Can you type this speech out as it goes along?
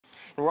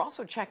We're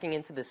also checking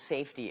into the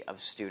safety of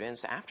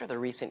students after the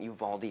recent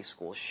Uvalde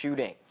school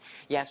shooting.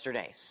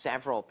 Yesterday,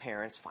 several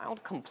parents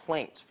filed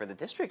complaints for the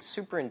district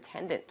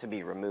superintendent to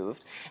be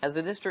removed as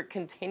the district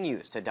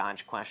continues to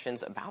dodge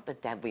questions about the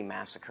deadly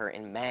massacre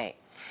in May.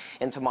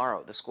 And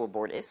tomorrow, the school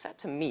board is set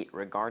to meet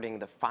regarding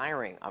the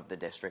firing of the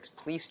district's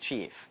police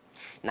chief.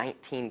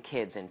 19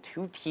 kids and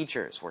 2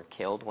 teachers were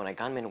killed when a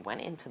gunman went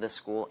into the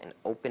school and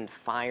opened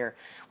fire,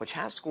 which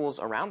has schools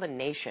around the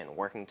nation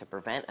working to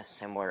prevent a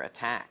similar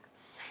attack.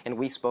 And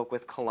we spoke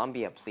with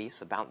Columbia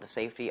Police about the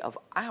safety of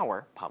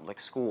our public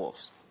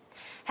schools.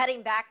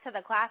 Heading back to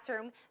the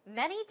classroom,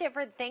 many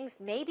different things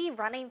may be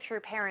running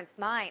through parents'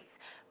 minds,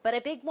 but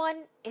a big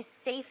one is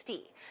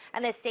safety.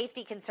 And the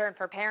safety concern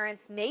for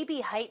parents may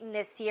be heightened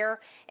this year,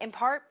 in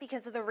part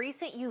because of the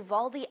recent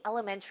Uvalde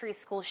elementary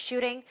school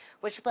shooting,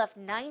 which left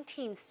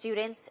 19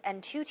 students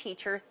and 2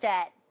 teachers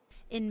dead.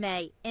 In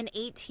May, an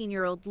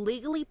 18-year-old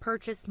legally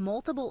purchased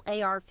multiple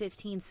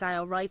AR-15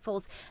 style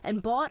rifles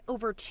and bought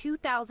over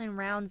 2,000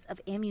 rounds of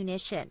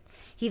ammunition.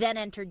 He then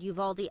entered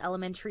Uvalde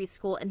Elementary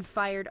School and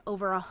fired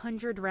over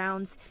 100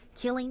 rounds,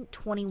 killing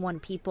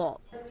 21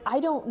 people. I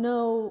don't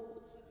know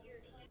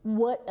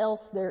what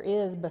else there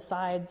is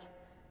besides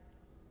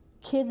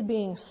kids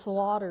being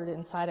slaughtered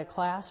inside a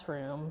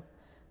classroom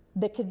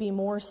that could be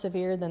more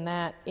severe than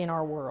that in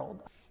our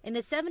world. In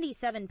the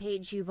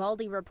 77-page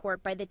Uvalde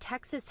report by the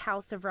Texas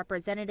House of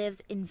Representatives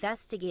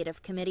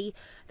Investigative Committee,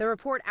 the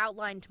report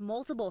outlined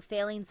multiple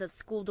failings of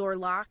school door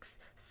locks,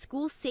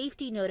 school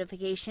safety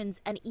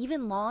notifications, and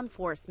even law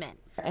enforcement.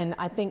 And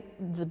I think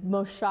the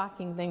most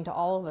shocking thing to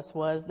all of us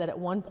was that at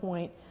one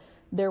point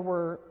there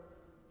were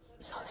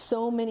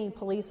so many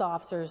police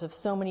officers of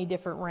so many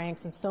different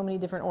ranks and so many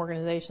different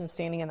organizations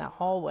standing in that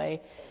hallway,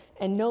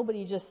 and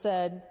nobody just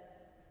said,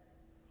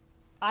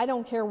 I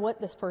don't care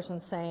what this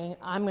person's saying,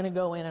 I'm going to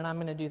go in and I'm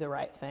going to do the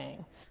right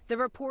thing. The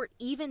report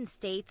even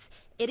states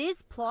it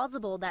is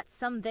plausible that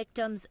some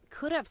victims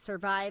could have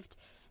survived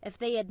if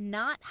they had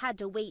not had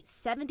to wait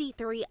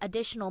 73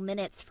 additional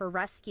minutes for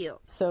rescue.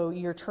 So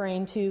you're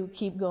trained to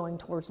keep going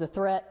towards the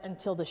threat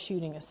until the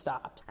shooting is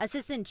stopped.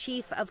 Assistant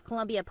Chief of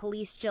Columbia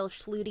Police Jill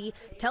Schluty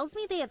tells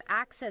me they have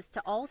access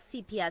to all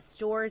CPS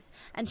stores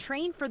and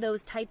train for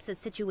those types of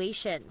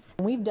situations.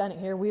 We've done it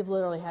here. We've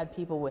literally had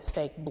people with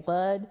fake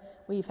blood.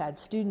 We've had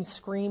students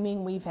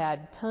screaming. We've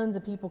had tons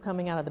of people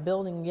coming out of the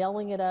building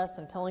yelling at us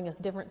and telling us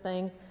different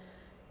things.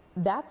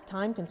 That's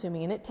time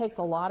consuming, and it takes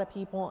a lot of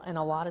people and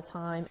a lot of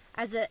time.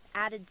 As an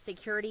added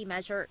security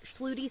measure,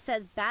 Schluty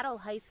says Battle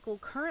High School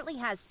currently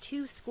has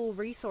 2 school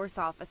resource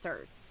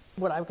officers.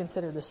 What I would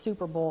consider the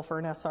Super Bowl for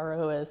an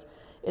SRO is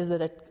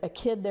that a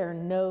kid there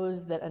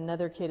knows that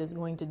another kid is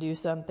going to do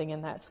something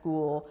in that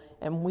school,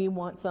 and we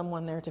want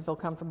someone there to feel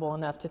comfortable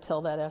enough to tell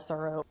that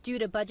SRO. Due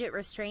to budget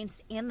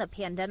restraints and the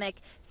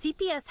pandemic,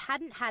 CPS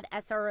hadn't had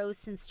SROs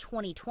since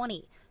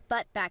 2020.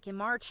 But back in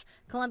March,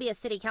 Columbia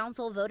City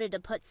Council voted to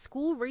put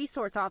school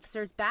resource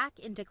officers back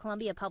into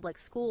Columbia Public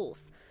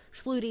Schools.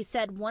 Schluty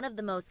said one of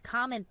the most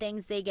common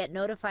things they get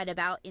notified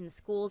about in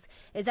schools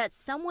is that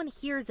someone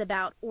hears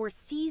about or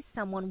sees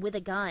someone with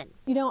a gun.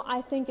 You know,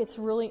 I think it's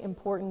really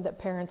important that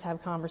parents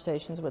have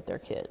conversations with their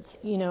kids.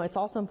 You know, it's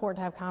also important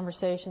to have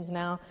conversations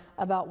now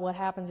about what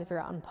happens if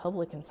you're out in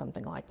public and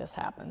something like this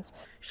happens.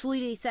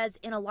 Schluty says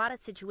in a lot of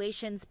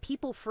situations,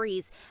 people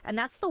freeze, and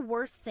that's the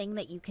worst thing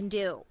that you can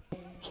do.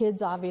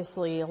 Kids,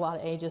 obviously, a lot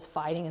of ages,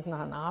 fighting is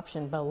not an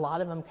option, but a lot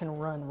of them can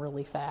run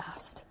really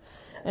fast.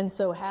 And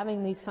so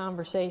having these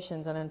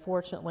conversations, and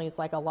unfortunately, it's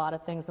like a lot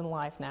of things in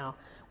life now,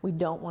 we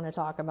don't want to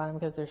talk about them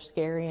because they're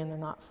scary and they're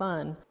not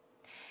fun.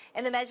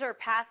 In the measure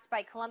passed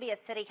by Columbia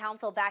City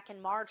Council back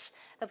in March,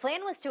 the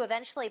plan was to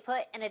eventually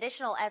put an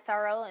additional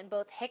SRO in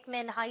both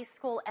Hickman High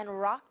School and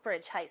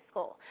Rockbridge High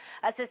School.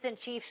 Assistant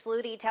Chief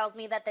Schluty tells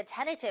me that the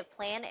tentative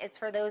plan is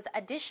for those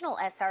additional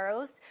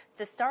SROs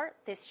to start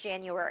this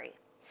January.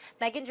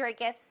 Megan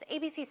Drakis,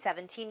 ABC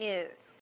 17 News.